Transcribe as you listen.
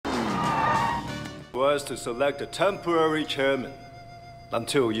for us to select a temporary chairman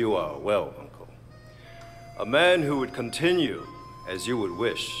until you are well, Uncle. A man who would continue as you would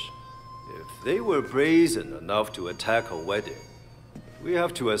wish. If they were brazen enough to attack a wedding, we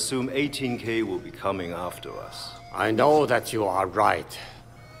have to assume 18K will be coming after us. I know that you are right.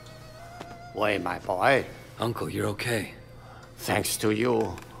 Wei, my boy. Uncle, you're okay. Thanks to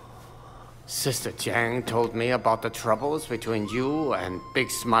you. Sister Jiang told me about the troubles between you and Big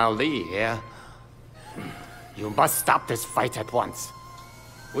Smile Lee here. You must stop this fight at once.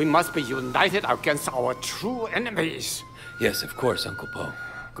 We must be united against our true enemies. Yes, of course, Uncle Po.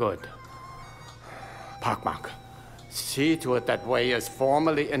 Good. Pak Mak, see to it that Wei is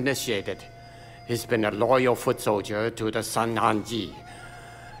formally initiated. He's been a loyal foot soldier to the Sun Han Yi.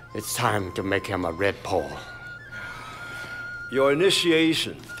 It's time to make him a red pole. Your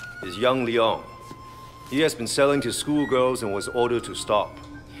initiation is young Liang. He has been selling to schoolgirls and was ordered to stop.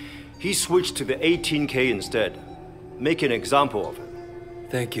 He switched to the 18K instead. Make an example of him.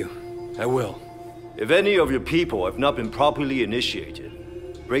 Thank you. I will. If any of your people have not been properly initiated,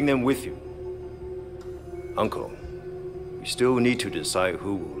 bring them with you. Uncle, we still need to decide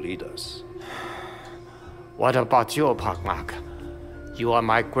who will lead us. What about you, Pak Mak? You are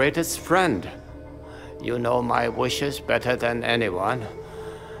my greatest friend. You know my wishes better than anyone.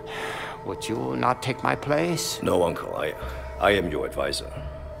 Would you not take my place? No, Uncle. I am your advisor.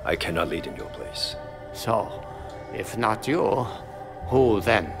 I cannot lead in your place. So, if not you, who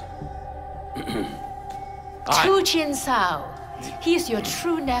then? Chu Chin Sao. He is your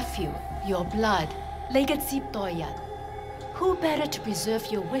true nephew, your blood. Who better to preserve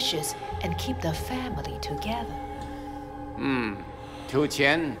your wishes and keep the family together? Tu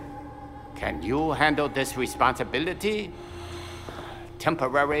Qian, can you handle this responsibility?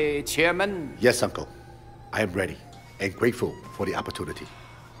 Temporary chairman? Yes, Uncle. I am ready and grateful for the opportunity.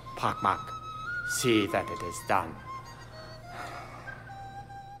 Pak Mak, see that it is done.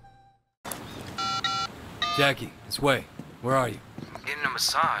 Jackie, it's Wei. Where are you? I'm getting a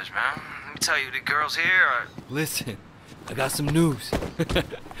massage, man. Let me tell you, the girls here are... Listen, I got some news.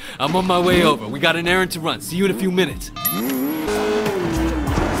 I'm on my way over. We got an errand to run. See you in a few minutes.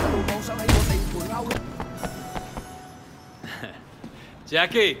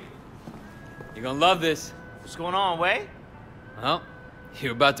 Jackie, you're gonna love this. What's going on, Wei? Well,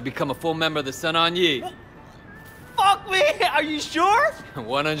 you're about to become a full member of the Sun Han Yi. Fuck me! Are you sure?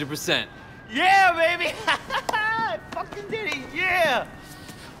 100%. Yeah, baby! I fucking did it, yeah!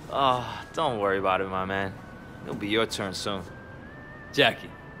 Oh, don't worry about it, my man. It'll be your turn soon. Jackie,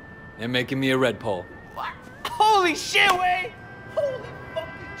 they're making me a red pole. What? Holy shit, Wei! Holy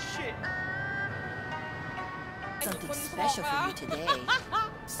fucking shit! Something special for you today.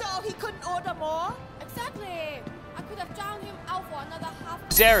 So he couldn't order more? Exactly. I could have drowned him out for another half.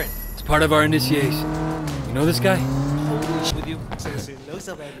 Zarin! It's part of our initiation. You know this guy? With you?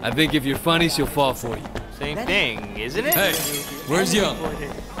 I think if you're funny, she'll fall for you. Same thing, isn't it? Hey, where's Young?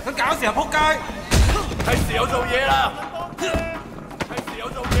 佢搞事啊，仆街！係時候做嘢啦！係時候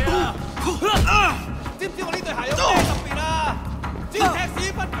做嘢啦！知唔知我呢對鞋有咩特別啊？只要踢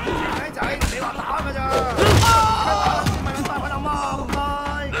屎忽！仔仔，你話打㗎咋？唔係咁快揾阿媽咁快！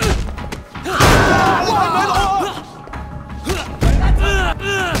係咪攞？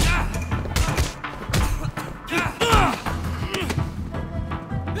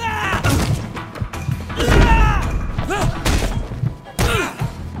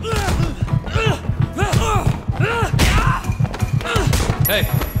 Hey,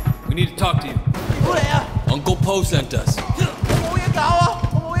 we need to talk to you. Uncle Po sent us. 我冇嘢搞啊！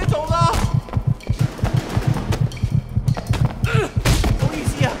我冇嘢做㗎。唔好意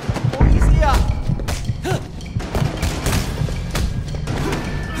思啊！唔好意思啊！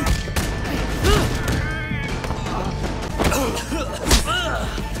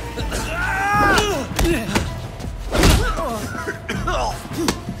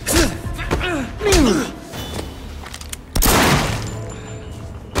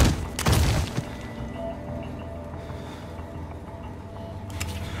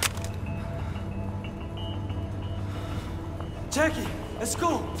 Jackie, let's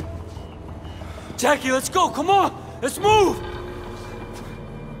go. Jackie, let's go. Come on, let's move.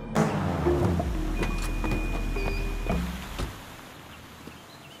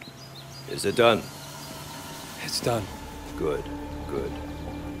 Is it done? It's done. Good, good.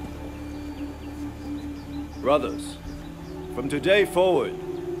 Brothers, from today forward,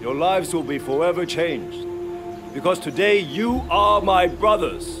 your lives will be forever changed. Because today you are my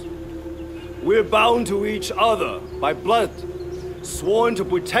brothers. We're bound to each other by blood, sworn to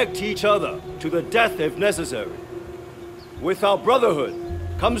protect each other to the death if necessary. With our brotherhood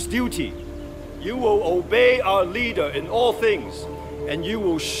comes duty, You will obey our leader in all things, and you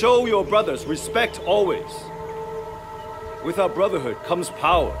will show your brothers respect always. With our brotherhood comes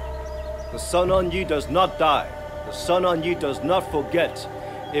power. The Sun On Yi does not die. The Sun On Yi does not forget.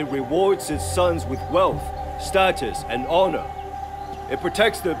 It rewards its sons with wealth, status, and honor. It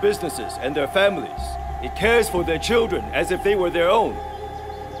protects their businesses and their families. It cares for their children as if they were their own.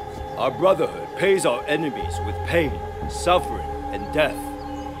 Our brotherhood pays our enemies with pain, suffering, and death.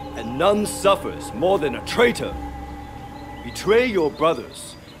 And none suffers more than a traitor. Betray your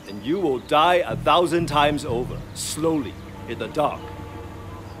brothers, and you will die 1,000 times over, slowly, in the dark.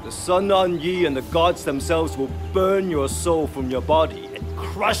 The Sun On Yi and the gods themselves will burn your soul from your body and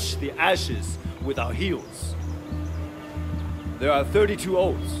crush the ashes with our heels. There are 32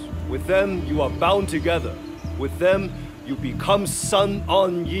 oaths. With them, you are bound together. With them, you become Sun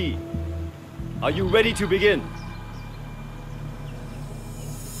On Yi. Are you ready to begin?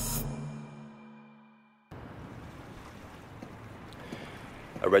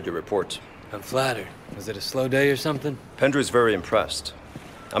 I read your report. I'm flattered. Was it a slow day or something? Pendrew's very impressed.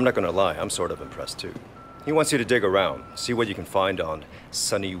 I'm not gonna lie, I'm sort of impressed too. He wants you to dig around, see what you can find on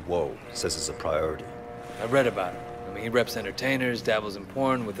Sunny Woe. Says it's a priority. I read about him. I mean, he reps entertainers, dabbles in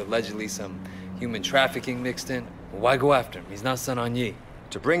porn with allegedly some human trafficking mixed in. Well, why go after him? He's not Sun On Yi.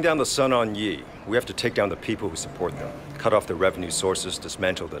 To bring down the Sun On Yi, we have to take down the people who support them, cut off their revenue sources,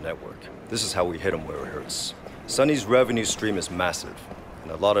 dismantle the network. This is how we hit him where it hurts. Sunny's revenue stream is massive,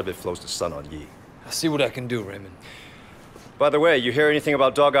 and a lot of it flows to Sun On Yi. I'll see what I can do, Raymond. By the way, you hear anything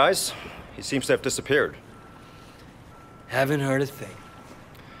about Dog Eyes? He seems to have disappeared. Haven't heard a thing.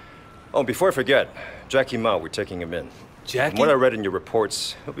 Oh, before I forget, Jackie Mao, we're taking him in. Jackie? From what I read in your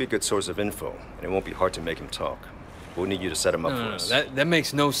reports, he'll be a good source of info, and it won't be hard to make him talk. We'll need you to set him up for us. That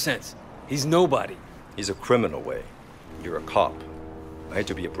makes no sense. He's nobody. He's a criminal, Wei. You're a cop. I hate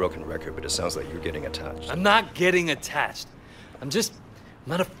to be a broken record, but it sounds like you're getting attached. I'm not getting attached. I'm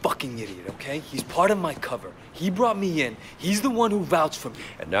not a fucking idiot, okay? He's part of my cover. He brought me in. He's the one who vouched for me.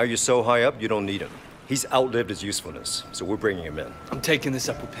 And now you're so high up, you don't need him. He's outlived his usefulness, so we're bringing him in. I'm taking this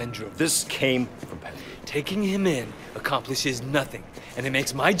up with Pendrew. This came from Pendrew. Taking him in accomplishes nothing, and it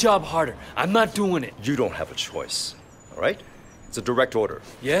makes my job harder. I'm not doing it. You don't have a choice, all right? It's a direct order.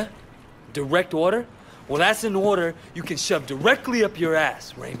 Yeah? Direct order? Well, that's an order you can shove directly up your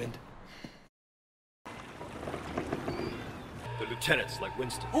ass, Raymond. The lieutenant's like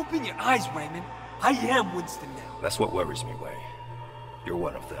Winston. Open your eyes, Raymond. I am Winston now. That's what worries me, Wei. You're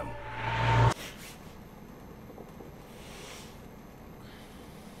one of them.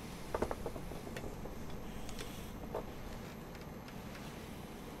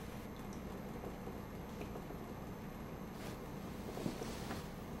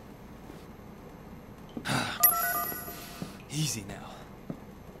 Easy now.